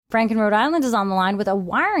Frank in Rhode Island is on the line with a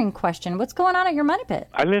wiring question. What's going on at your money pit?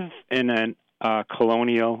 I live in a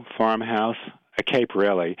colonial farmhouse, a Cape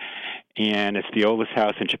really, and it's the oldest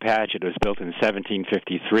house in Chepachet. It was built in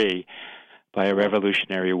 1753 by a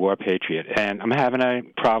Revolutionary War patriot. And I'm having a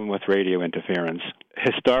problem with radio interference.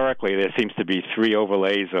 Historically, there seems to be three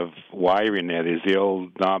overlays of wiring there. There's the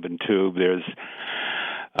old knob and tube. There's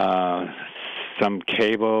some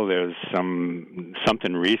cable. There's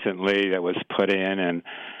something recently that was put in, and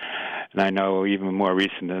I know even more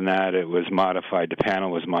recent than that, it was modified. The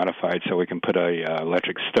panel was modified so we can put a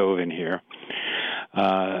electric stove in here.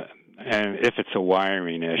 And if it's a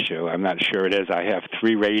wiring issue, I'm not sure it is. I have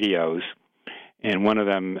three radios, and one of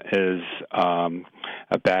them is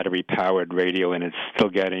a battery-powered radio, and it's still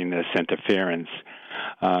getting this interference.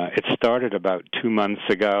 It started about 2 months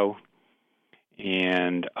ago,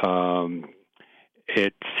 and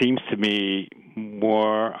it seems to be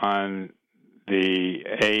more on the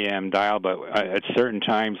AM dial, but at certain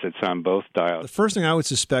times it's on both dials. The first thing I would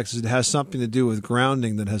suspect is it has something to do with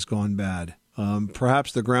grounding that has gone bad.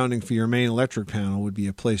 Perhaps the grounding for your main electric panel would be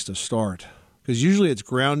a place to start. Because usually it's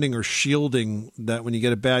grounding or shielding that when you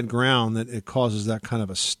get a bad ground that it causes that kind of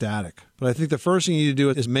a static. But I think the first thing you need to do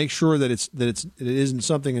is make sure that it isn't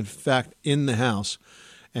something in fact in the house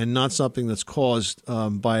and not something that's caused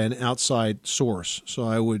by an outside source. So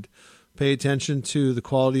I would pay attention to the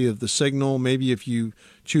quality of the signal. Maybe if you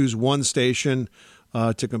choose one station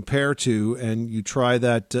to compare to and you try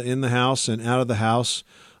that in the house and out of the house,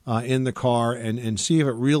 in the car, and see if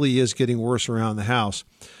it really is getting worse around the house.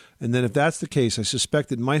 And then if that's the case, I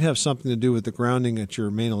suspect it might have something to do with the grounding at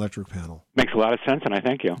your main electric panel. Makes a lot of sense, and I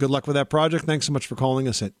thank you. Good luck with that project. Thanks so much for calling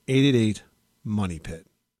us at 888-MONEY-PIT.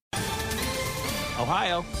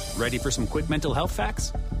 Ohio, ready for some quick mental health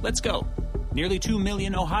facts? Let's go. Nearly 2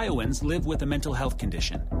 million Ohioans live with a mental health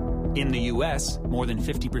condition. In the U.S., more than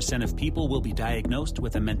 50% of people will be diagnosed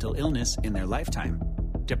with a mental illness in their lifetime.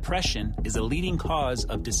 Depression is a leading cause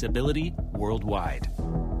of disability worldwide.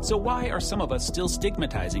 So why are some of us still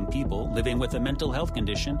stigmatizing people living with a mental health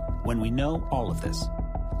condition when we know all of this?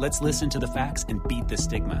 Let's listen to the facts and beat the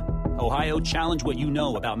stigma. Ohio, challenge what you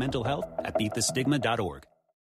know about mental health at beatthestigma.org.